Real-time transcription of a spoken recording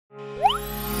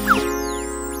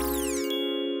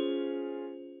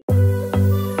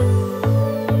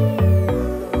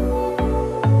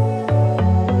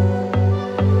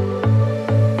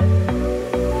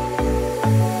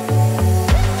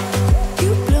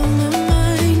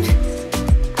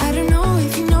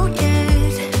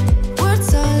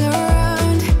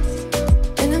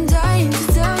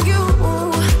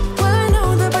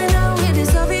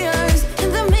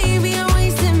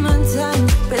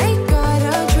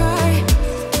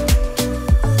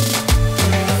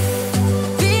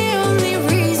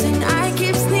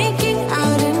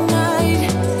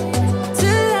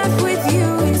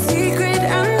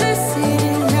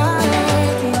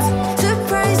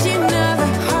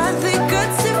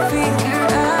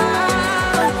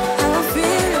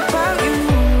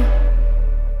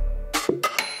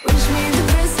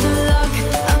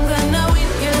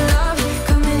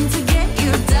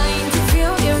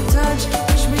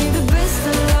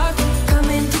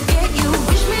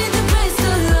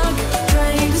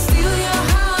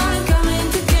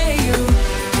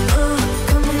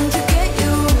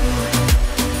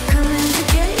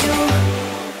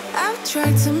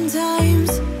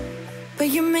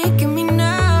you're making me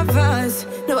nervous.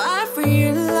 Now I've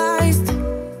realized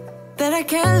that I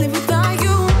can't live without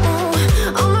you.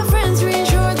 All my friends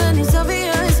reassure that it's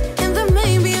obvious, and that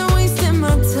maybe I'm wasting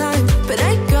my time, but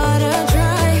I gotta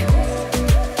try.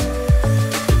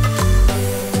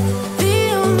 The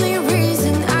only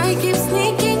reason I keep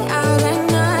sneaking out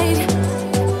at night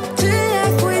to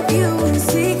laugh with you in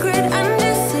secret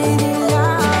under city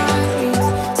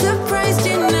lights. Surprised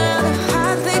you never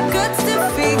had the guts to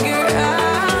figure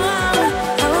out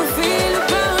how I feel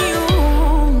about you.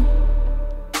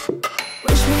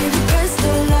 Wish me the best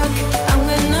of luck. I'm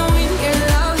gonna win your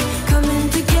love. Coming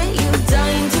to get you,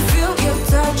 dying to feel your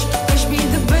touch. Wish me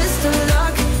the best of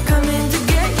luck. Coming to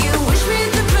get you. Wish me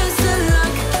the best of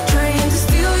luck. Trying to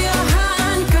steal your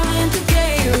hand. Coming to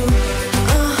get you.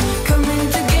 Coming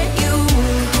to get you.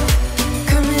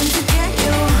 Coming to get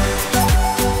you.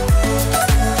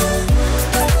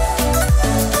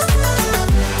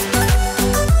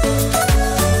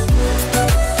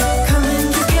 Coming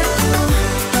to get you.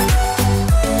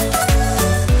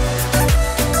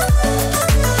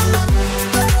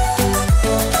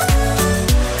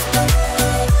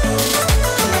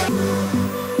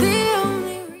 The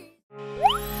only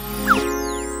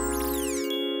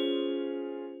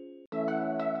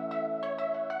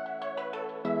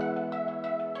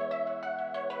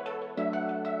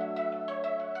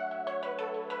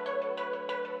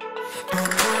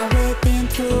Now we've been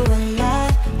through a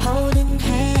lot, holding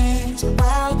hands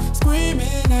while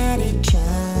screaming at each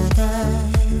other.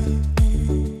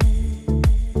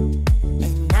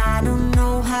 And I don't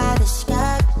know how to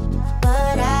stop,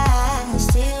 but I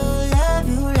still love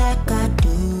you like I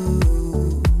do.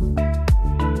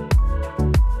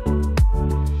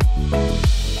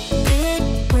 It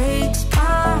breaks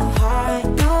my heart,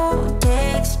 no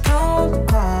text, no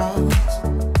calls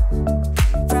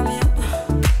from you.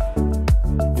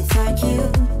 Without you,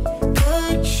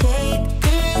 could shake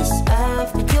this off,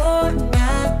 but you're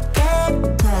not that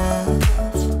tough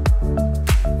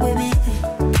with me.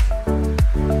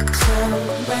 So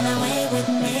run away with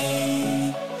me,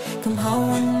 come home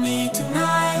with me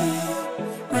tonight.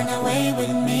 Run away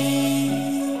with me,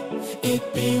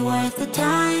 it'd be worth the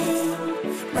time.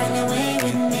 Run away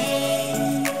with me,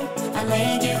 I'll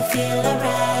make you feel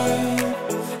alright.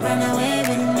 Run away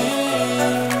with me,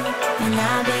 and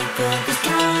I'll be good this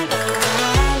time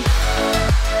around.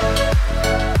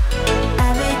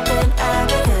 I'll be good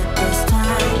this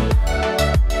time.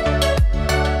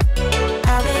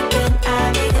 I'll be good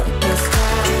this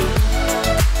time.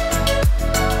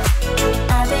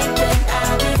 I'll be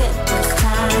good this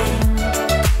time.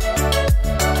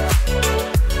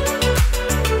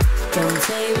 Don't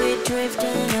say we're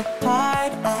drifting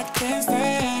apart, I can't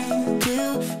stand to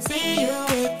see you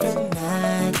with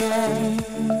another.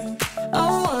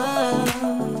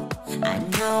 Oh, I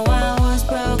know I once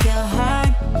broke your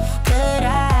heart, but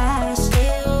I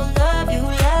still love you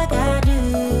like I do.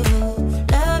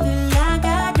 Love you like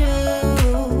I do.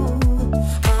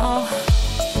 Oh,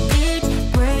 it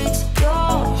breaks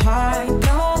your heart.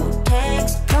 No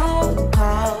text, no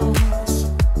calls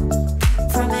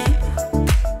from me.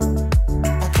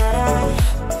 I thought I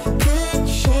could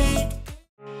shake.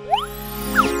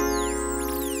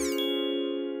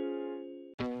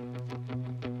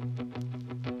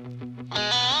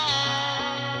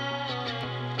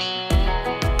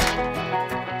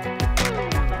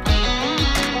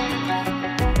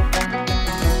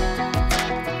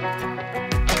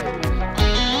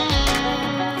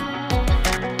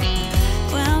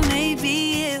 Well,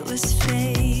 maybe it was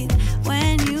fate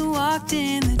when you walked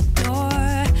in the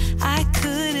door. I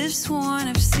could have sworn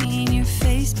I've seen your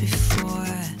face before.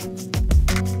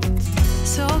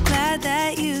 So glad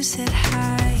that you said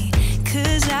hi,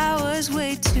 'cause I was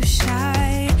way too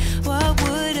shy. What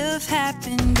would have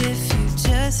happened if you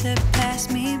just had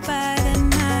passed me by the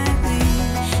night? We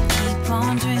keep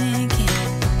on drinking,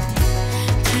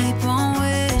 keep on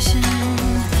wishing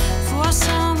for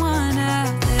someone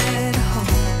out there to hold.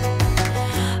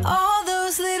 All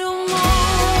those little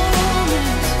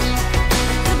moments,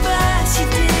 the bites you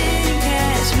didn't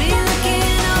catch, me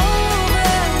looking over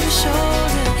your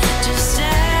shoulder just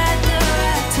at the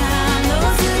right time.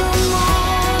 Those little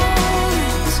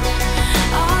moments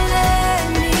all led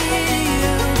me to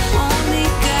you, only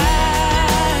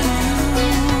God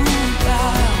knew.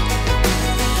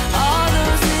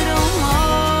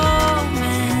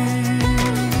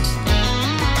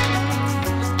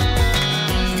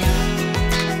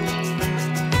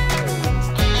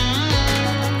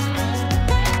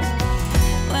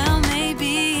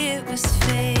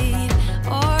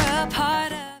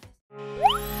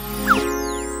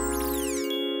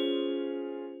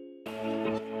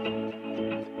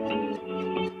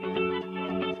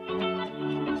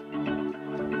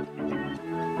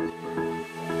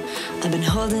 I've been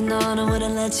holding on, I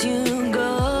wouldn't let you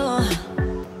go.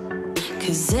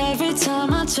 Cause every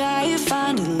time I try, you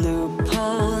find a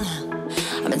loophole.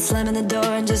 I've been slamming the door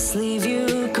and just leave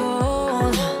you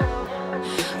cold.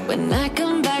 When I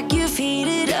come back, you've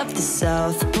heated up the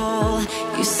South Pole.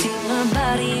 You see my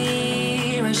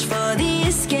body rush for the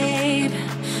escape,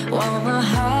 while my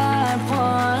heart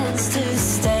wants to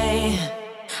stay.